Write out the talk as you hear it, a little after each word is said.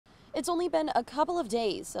It's only been a couple of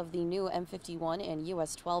days of the new M-51 and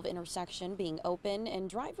U.S. 12 intersection being open, and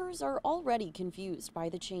drivers are already confused by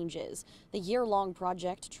the changes. The year-long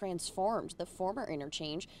project transformed the former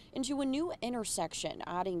interchange into a new intersection,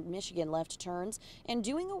 adding Michigan left turns and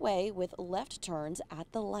doing away with left turns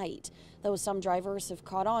at the light. Though some drivers have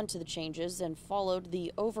caught on to the changes and followed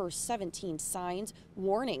the over 17 signs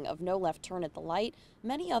warning of no left turn at the light,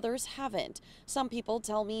 many others haven't. Some people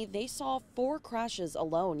tell me they saw 4 crashes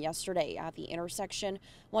alone yesterday at the intersection.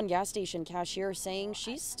 One gas station cashier saying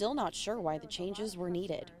she's still not sure why the changes were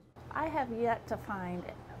needed. I have yet to find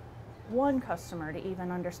one customer to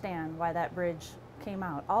even understand why that bridge came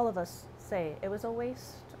out. All of us say it was a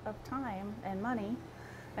waste of time and money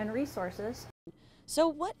and resources. So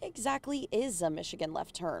what exactly is a Michigan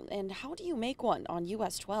left turn, and how do you make one on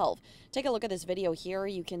US 12? Take a look at this video here.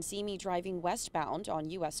 You can see me driving westbound on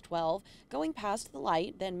US 12, going past the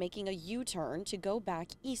light, then making a U-turn to go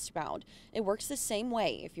back eastbound. It works the same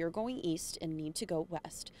way if you're going east and need to go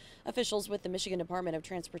west. Officials with the Michigan Department of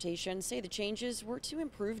Transportation say the changes were to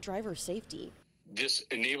improve driver safety. This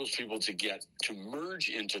enables people to merge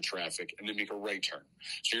into traffic and then make a right turn.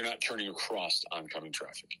 So you're not turning across oncoming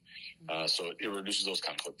traffic. So it reduces those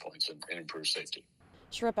conflict points and improves safety.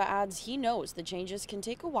 Shrippa adds he knows the changes can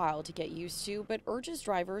take a while to get used to, but urges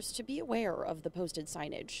drivers to be aware of the posted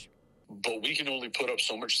signage. But we can only put up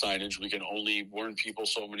so much signage. We can only warn people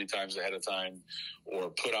so many times ahead of time or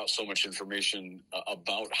put out so much information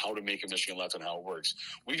about how to make a Michigan left and how it works.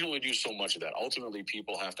 We can only do so much of that. Ultimately,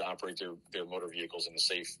 people have to operate their motor vehicles in a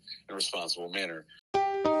safe and responsible manner.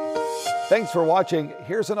 Thanks for watching.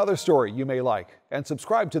 Here's another story you may like. And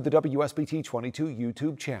subscribe to the WSBT 22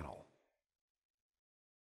 YouTube channel.